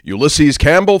Ulysses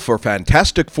Campbell for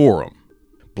Fantastic Forum.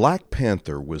 Black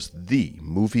Panther was the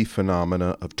movie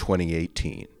phenomena of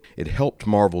 2018. It helped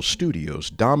Marvel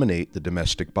Studios dominate the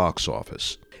domestic box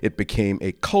office. It became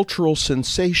a cultural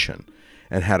sensation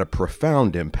and had a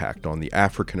profound impact on the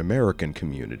African American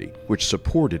community, which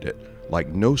supported it like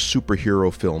no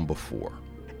superhero film before.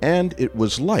 And it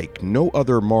was like no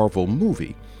other Marvel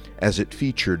movie, as it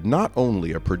featured not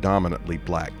only a predominantly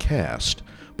black cast,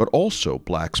 but also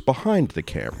blacks behind the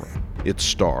camera. Its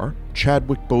star,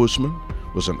 Chadwick Boseman,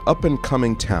 was an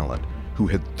up-and-coming talent who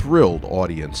had thrilled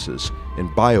audiences in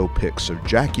biopics of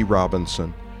Jackie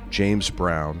Robinson, James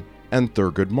Brown, and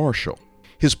Thurgood Marshall.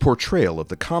 His portrayal of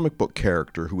the comic book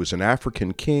character who was an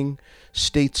African king,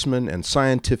 statesman, and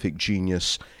scientific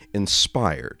genius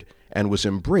inspired and was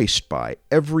embraced by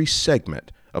every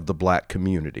segment of the black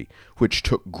community, which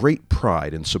took great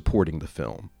pride in supporting the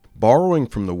film. Borrowing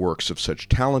from the works of such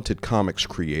talented comics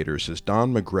creators as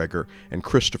Don McGregor and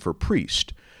Christopher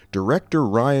Priest, director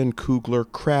Ryan Coogler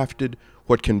crafted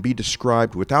what can be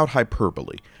described without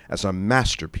hyperbole as a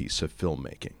masterpiece of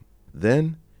filmmaking.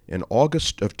 Then, in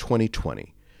August of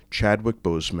 2020, Chadwick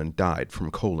Boseman died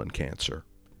from colon cancer.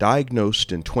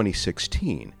 Diagnosed in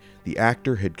 2016, the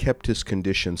actor had kept his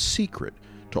condition secret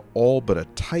to all but a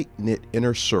tight-knit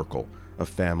inner circle of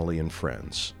family and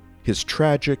friends. His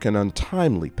tragic and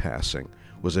untimely passing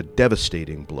was a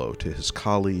devastating blow to his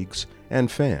colleagues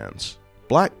and fans.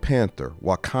 Black Panther: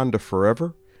 Wakanda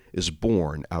Forever is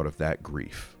born out of that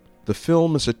grief. The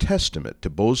film is a testament to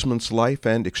Boseman's life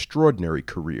and extraordinary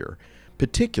career,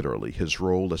 particularly his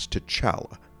role as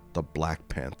T'Challa, the Black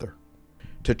Panther.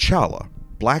 T'Challa,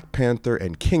 Black Panther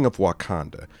and King of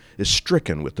Wakanda, is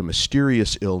stricken with a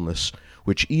mysterious illness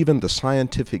which even the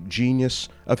scientific genius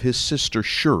of his sister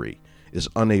Shuri is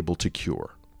unable to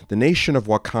cure. The nation of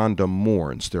Wakanda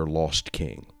mourns their lost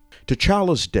king.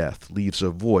 T'Challa's death leaves a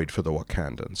void for the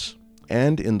Wakandans,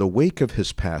 and in the wake of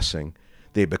his passing,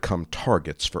 they become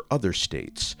targets for other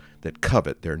states that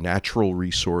covet their natural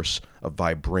resource of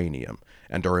vibranium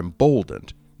and are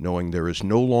emboldened knowing there is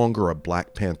no longer a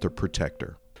Black Panther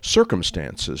protector.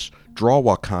 Circumstances draw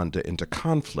Wakanda into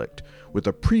conflict with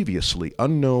a previously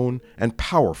unknown and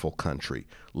powerful country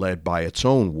led by its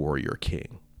own warrior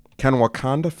king. Can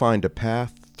Wakanda find a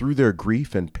path through their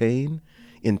grief and pain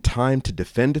in time to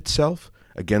defend itself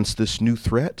against this new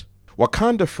threat?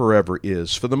 Wakanda Forever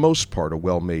is, for the most part, a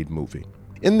well-made movie.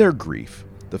 In their grief,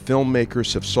 the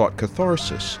filmmakers have sought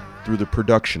catharsis through the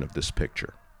production of this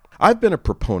picture. I've been a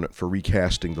proponent for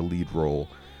recasting the lead role,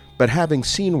 but having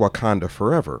seen Wakanda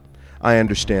Forever, I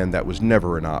understand that was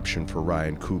never an option for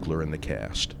Ryan Coogler and the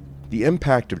cast. The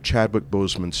impact of Chadwick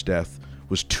Boseman's death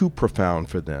was too profound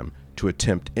for them to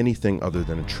attempt anything other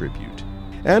than a tribute.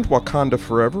 And Wakanda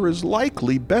Forever is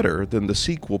likely better than the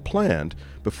sequel planned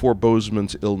before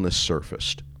Boseman's illness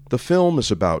surfaced. The film is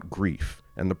about grief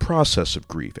and the process of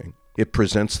grieving. It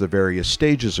presents the various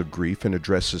stages of grief and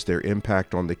addresses their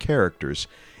impact on the characters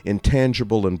in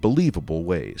tangible and believable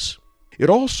ways. It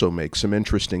also makes some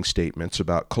interesting statements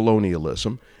about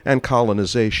colonialism and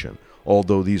colonization,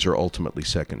 although these are ultimately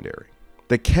secondary.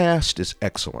 The cast is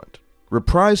excellent.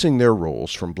 Reprising their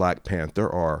roles from Black Panther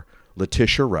are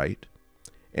Letitia Wright,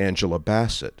 Angela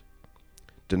Bassett,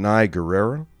 Denai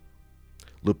Guerrera,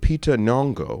 Lupita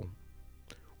Nyong'o,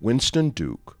 Winston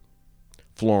Duke,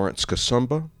 Florence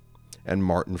Kasumba, and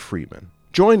Martin Freeman.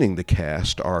 Joining the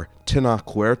cast are Tenoch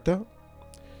Huerta,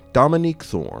 Dominique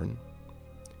Thorne,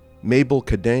 Mabel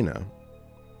Cadena,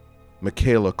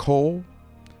 Michaela Cole,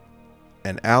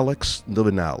 and Alex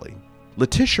Livinali.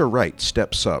 Letitia Wright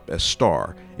steps up as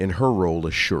star in her role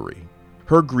as Shuri.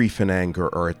 Her grief and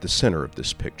anger are at the center of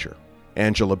this picture.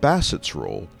 Angela Bassett's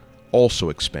role also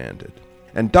expanded.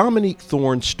 And Dominique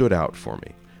Thorne stood out for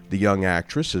me. The young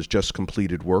actress has just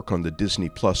completed work on the Disney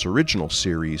Plus original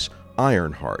series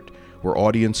Ironheart, where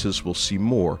audiences will see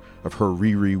more of her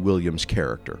Riri Williams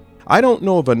character. I don't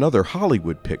know of another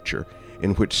Hollywood picture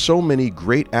in which so many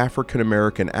great African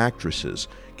American actresses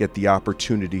get the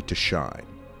opportunity to shine.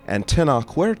 And Tenoch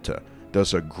Huerta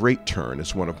does a great turn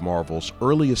as one of Marvel's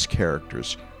earliest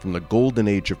characters from the golden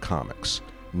age of comics,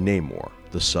 Namor,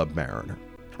 the Submariner.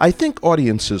 I think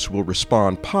audiences will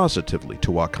respond positively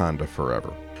to Wakanda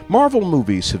Forever. Marvel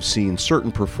movies have seen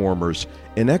certain performers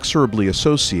inexorably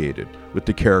associated with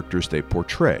the characters they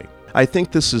portray. I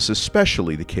think this is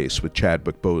especially the case with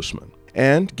Chadwick Boseman.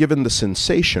 And given the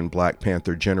sensation Black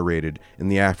Panther generated in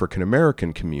the African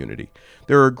American community,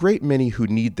 there are a great many who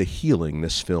need the healing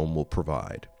this film will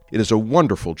provide. It is a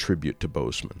wonderful tribute to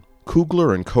Boseman.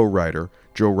 Coogler and co-writer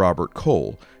Joe Robert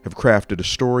Cole have crafted a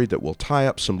story that will tie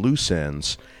up some loose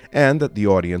ends and that the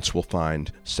audience will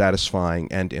find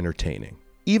satisfying and entertaining.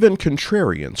 Even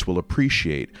contrarians will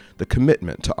appreciate the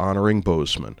commitment to honoring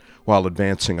Boseman while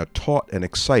advancing a taut and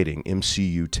exciting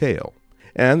MCU tale.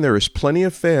 And there is plenty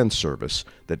of fan service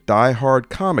that die-hard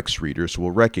comics readers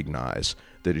will recognize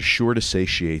that is sure to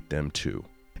satiate them too.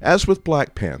 As with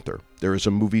Black Panther, there is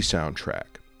a movie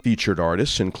soundtrack. Featured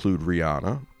artists include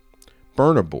Rihanna,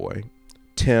 Burna Boy,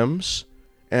 Thames,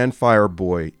 and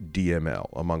Fireboy DML,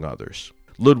 among others.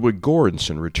 Ludwig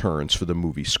Göransson returns for the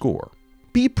movie score.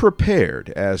 Be prepared,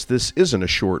 as this isn't a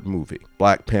short movie.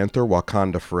 Black Panther: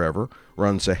 Wakanda Forever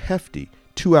runs a hefty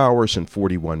 2 hours and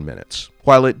 41 minutes.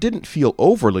 While it didn't feel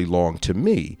overly long to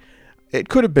me, it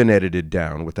could have been edited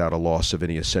down without a loss of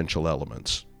any essential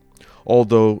elements.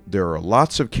 Although there are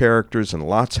lots of characters and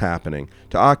lots happening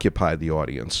to occupy the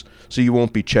audience, so you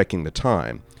won't be checking the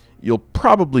time. You'll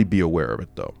probably be aware of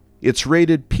it, though. It's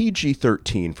rated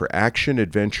PG-13 for action,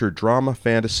 adventure, drama,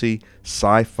 fantasy,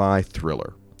 sci-fi,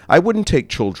 thriller. I wouldn't take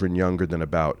children younger than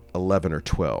about 11 or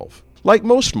 12. Like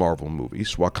most Marvel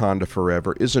movies, Wakanda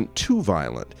Forever isn't too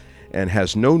violent and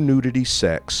has no nudity,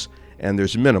 sex, and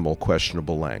there's minimal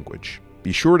questionable language.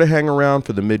 Be sure to hang around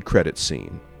for the mid-credit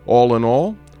scene. All in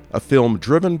all, a film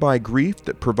driven by grief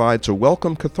that provides a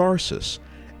welcome catharsis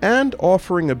and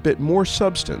offering a bit more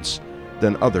substance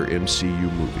than other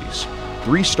MCU movies.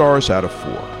 3 stars out of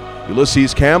 4.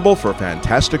 Ulysses Campbell for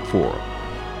Fantastic Forum.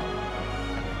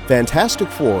 Fantastic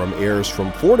Forum airs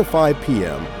from 4 to 5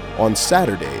 p.m. on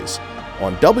Saturdays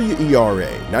on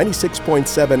WERA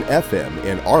 96.7 FM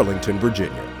in Arlington,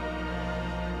 Virginia.